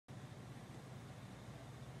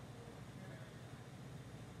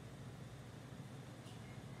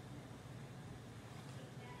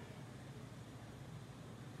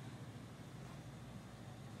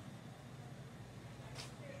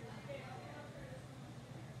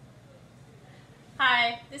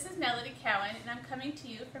Hi, this is Melody Cowan, and I'm coming to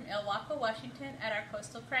you from Ilwaco, Washington at our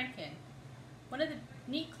Coastal Crank-In. One of the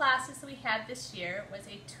neat classes that we had this year was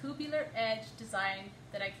a tubular edge design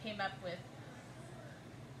that I came up with.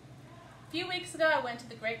 A few weeks ago I went to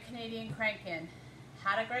the Great Canadian Crank-In,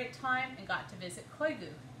 had a great time, and got to visit Koigu.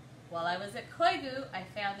 While I was at Koigu, I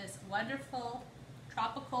found this wonderful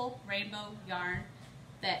tropical rainbow yarn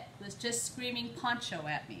that was just screaming poncho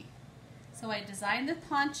at me. So I designed the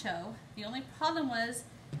poncho. The only problem was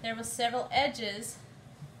there were several edges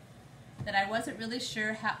that I wasn't really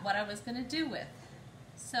sure what I was going to do with.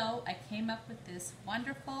 So I came up with this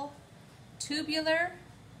wonderful tubular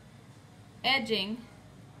edging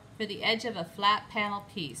for the edge of a flat panel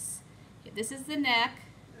piece. This is the neck,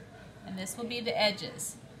 and this will be the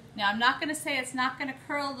edges. Now I'm not going to say it's not going to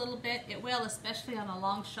curl a little bit. It will, especially on a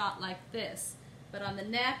long shot like this. But on the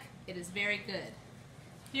neck, it is very good.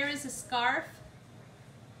 Here is a scarf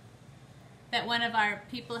that one of our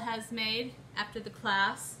people has made after the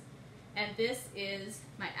class, and this is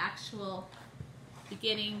my actual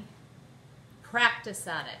beginning practice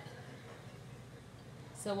at it.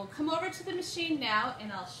 So we'll come over to the machine now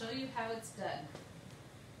and I'll show you how it's done.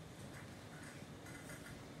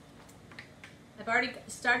 I've already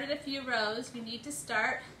started a few rows. You need to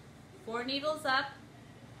start 4 needles up.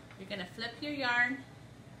 You're going to flip your yarn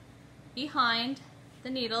behind the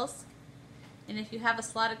needles, and if you have a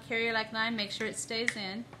slotted carrier like mine, make sure it stays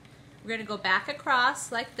in. We're going to go back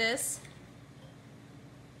across like this,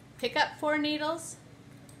 pick up 4 needles,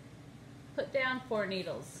 put down 4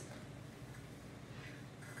 needles.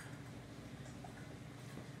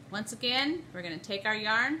 Once again, we're going to take our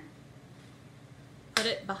yarn, put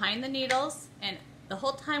it behind the needles, and the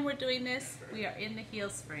whole time we're doing this, we are in the heel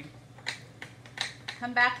spring.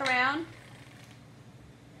 Come back around,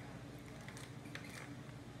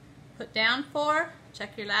 put down 4,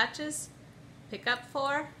 check your latches, pick up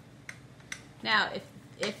 4. Now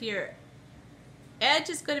if your edge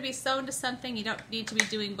is going to be sewn to something, you don't need to be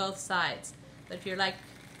doing both sides. But if you're like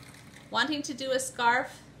wanting to do a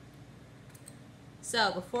scarf,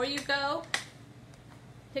 so before you go,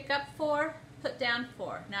 pick up 4, put down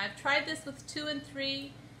 4. Now I've tried this with 2 and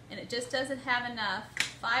 3 and it just doesn't have enough.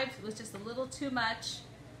 5 was just a little too much.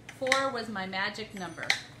 4 was my magic number.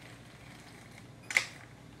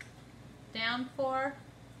 Down 4,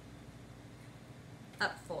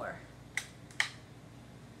 up 4.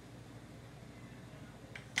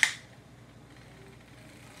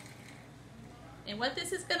 And what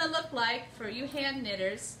this is going to look like for you hand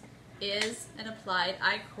knitters is an applied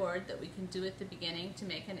I-cord that we can do at the beginning to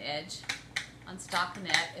make an edge on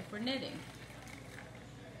stockinette if we're knitting.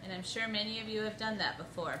 And I'm sure many of you have done that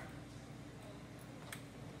before.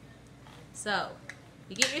 So,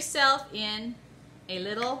 you get yourself in a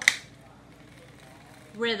little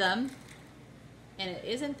rhythm, and it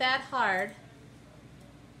isn't that hard.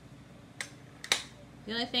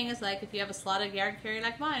 The only thing is, like, if you have a slotted yarn carrier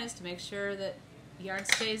like mine, is to make sure that the yarn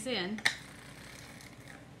stays in.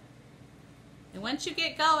 And once you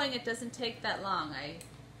get going, it doesn't take that long.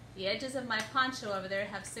 The edges of my poncho over there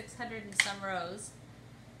have 600 and some rows,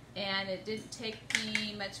 and it didn't take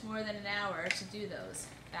me much more than an hour to do those,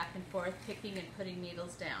 back and forth, picking and putting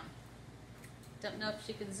needles down. Don't know if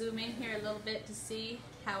you can zoom in here a little bit to see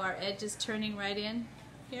how our edge is turning right in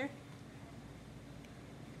here.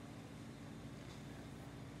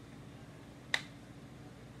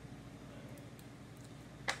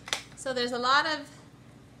 So there's a lot of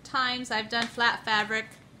times I've done flat fabric,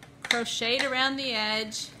 crocheted around the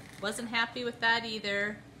edge, wasn't happy with that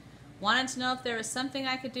either. Wanted to know if there was something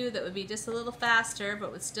I could do that would be just a little faster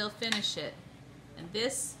but would still finish it. And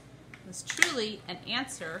this was truly an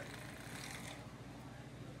answer.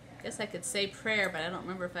 I guess I could say prayer, but I don't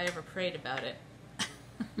remember if I ever prayed about it.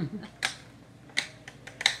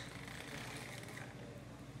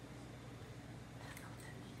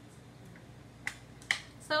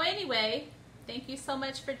 So anyway, thank you so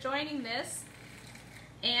much for joining this.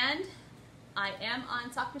 And I am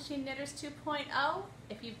on Sock Machine Knitters 2.0.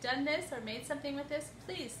 If you've done this or made something with this,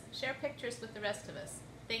 please share pictures with the rest of us.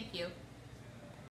 Thank you.